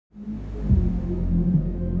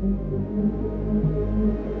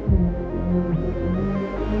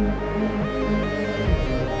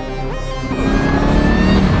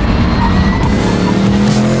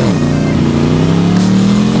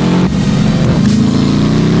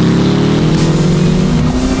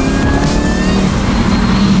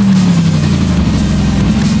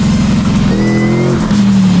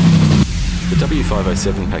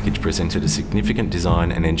W507 package presented a significant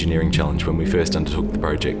design and engineering challenge when we first undertook the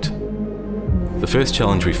project. The first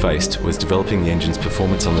challenge we faced was developing the engine's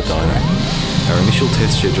performance on the dyno. Our initial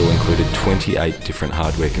test schedule included 28 different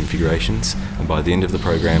hardware configurations, and by the end of the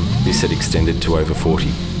program, this had extended to over 40.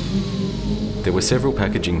 There were several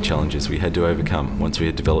packaging challenges we had to overcome once we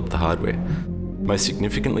had developed the hardware. Most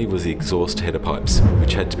significantly was the exhaust header pipes,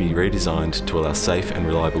 which had to be redesigned to allow safe and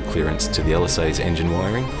reliable clearance to the LSA's engine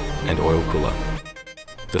wiring and oil cooler.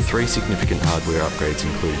 The three significant hardware upgrades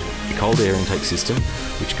include the cold air intake system,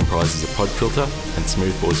 which comprises a pod filter and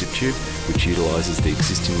smooth bore zip tube, which utilises the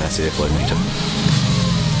existing mass airflow meter.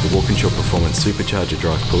 The Walkinshaw Performance Supercharger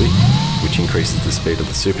drive pulley, which increases the speed of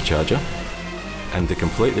the supercharger, and the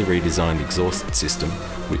completely redesigned exhaust system,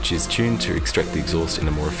 which is tuned to extract the exhaust in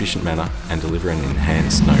a more efficient manner and deliver an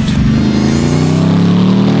enhanced note.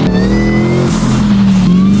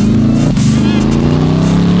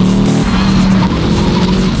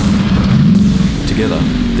 Together,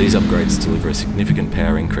 these upgrades deliver a significant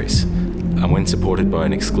power increase, and when supported by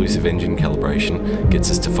an exclusive engine calibration,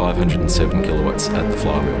 gets us to 507 kilowatts at the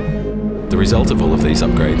flywheel. The result of all of these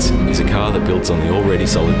upgrades is a car that builds on the already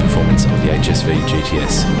solid performance of the HSV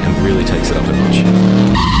GTS and really takes it up a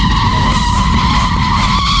notch.